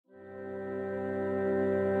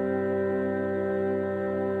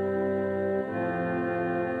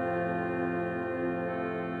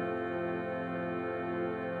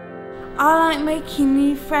I like making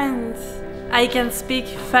new friends. I can speak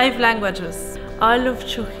 5 languages. I love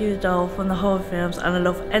Chucky the Doll from the horror films, and I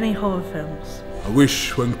love any horror films. I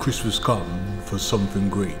wish when Christmas comes for something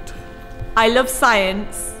great. I love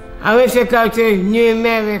science. I wish I go to New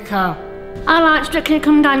America. I like Strictly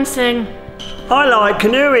Come Dancing. I like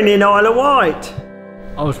canoeing in Isle of Wight.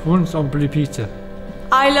 I was once on Blue Peter.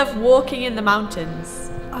 I love walking in the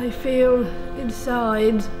mountains. I feel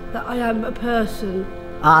inside that I am a person.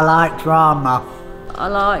 I like drama. I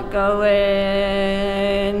like going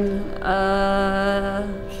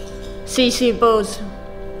CC Buzz.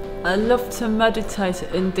 I love to meditate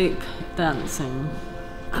in deep dancing.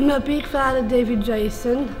 I'm a big fan of David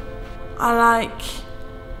Jason. I like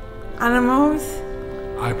animals.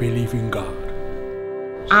 I believe in God.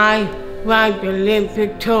 I ride the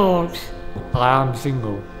Olympic torch. I am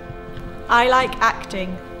single. I like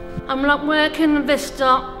acting. I'm like working in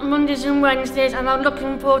Vista Mondays and Wednesdays, and I'm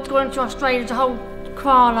looking forward to going to Australia to hold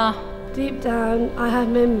koala. Deep down, I have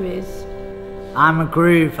memories. I'm a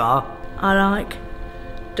groover. I like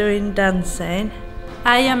doing dancing.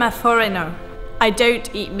 I am a foreigner. I don't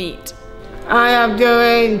eat meat. I am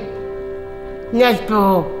doing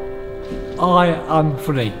netball. I am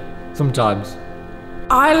funny, sometimes.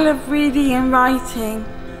 I love reading and writing.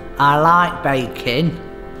 I like baking.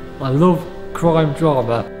 I love crime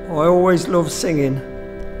drama. I always love singing.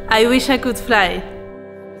 I wish I could fly.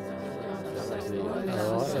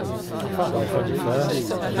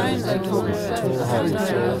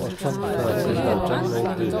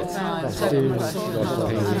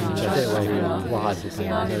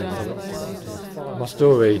 My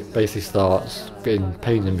story basically starts getting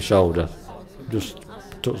pain in my shoulder. Just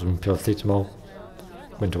took some paracetamol,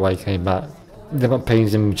 went away, came back. Then got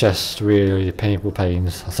pains in my chest, really painful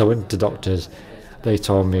pains. So I went to doctors. They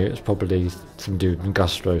told me it was probably some due to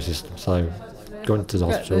gastro system. So going to the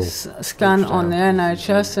hospital. This scan on the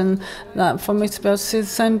NHS, and that for me to be able to see the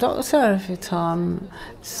same doctor every time,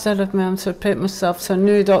 instead of me having to repeat myself to a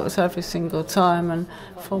new doctor every single time and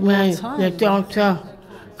for more time. The doctor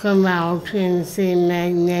came out and see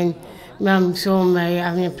me, and then Mum saw me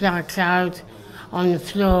having a black cloud on the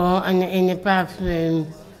floor and in the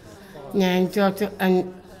bathroom. And then doctor,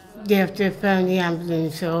 and they have to phone the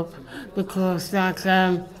ambulance up because I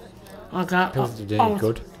got Pills did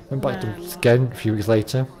good. Went back to them again a few weeks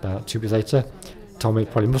later, about 2 weeks later. Told me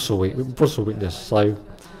probably muscle weakness. So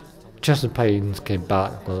chest and pains came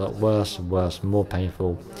back, got worse and worse, and more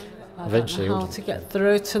painful. Eventually, I don't know how to get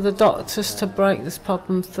through to the doctors to break this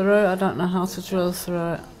problem through. I don't know how to drill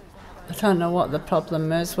through it. I don't know what the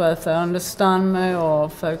problem is, whether they understand me or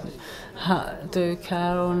if they do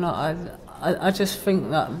care or not. I just think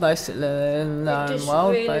that basically they're in their own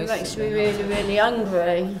world. It just makes me really, really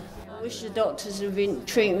angry. I wish the doctors had been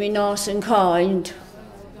treating me nice and kind,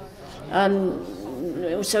 and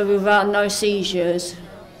also without no seizures,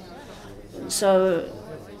 so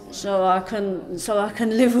I can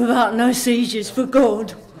live without no seizures for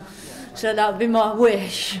good. So that'd be my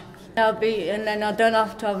wish. And then I don't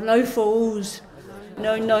have to have no falls.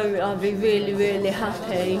 No, I'd be really, really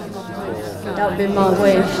happy. That'd be my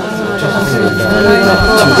wish.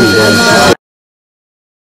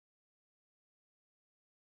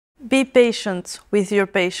 Be patient with your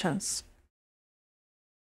patients.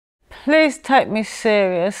 Please take me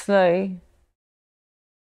seriously.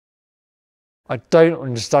 I don't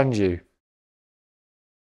understand you.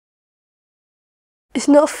 It's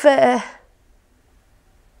not fair.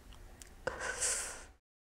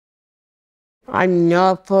 I'm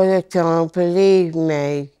not for the don't believe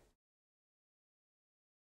me.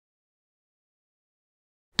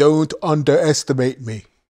 Don't underestimate me.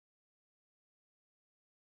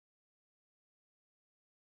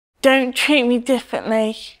 Don't treat me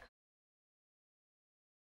differently.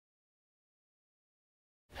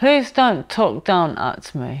 Please don't talk down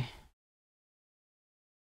at me.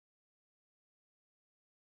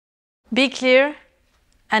 Be clear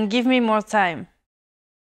and give me more time.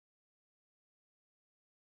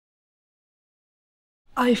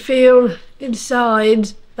 I feel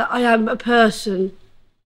inside that I am a person.